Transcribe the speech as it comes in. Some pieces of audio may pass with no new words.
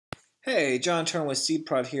Hey, John Turner with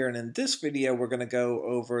SeedProd here, and in this video we're going to go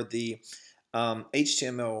over the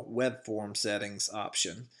HTML web form settings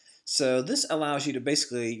option. So this allows you to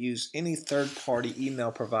basically use any third-party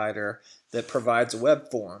email provider that provides a web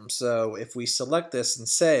form. So if we select this and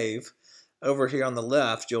save, over here on the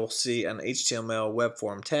left you'll see an HTML web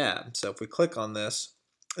form tab. So if we click on this,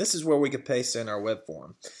 this is where we can paste in our web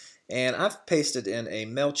form. And I've pasted in a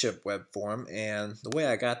MailChimp web form, and the way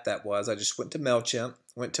I got that was I just went to MailChimp,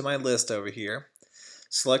 went to my list over here,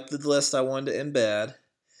 selected the list I wanted to embed,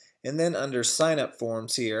 and then under sign up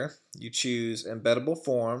forms here, you choose embeddable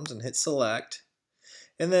forms and hit select,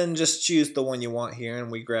 and then just choose the one you want here, and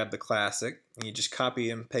we grab the classic, and you just copy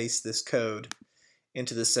and paste this code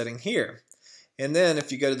into the setting here. And then if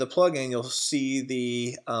you go to the plugin, you'll see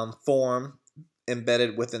the form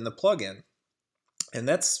embedded within the plugin. And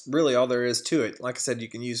that's really all there is to it. Like I said, you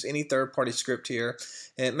can use any third-party script here,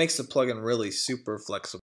 and it makes the plugin really super flexible.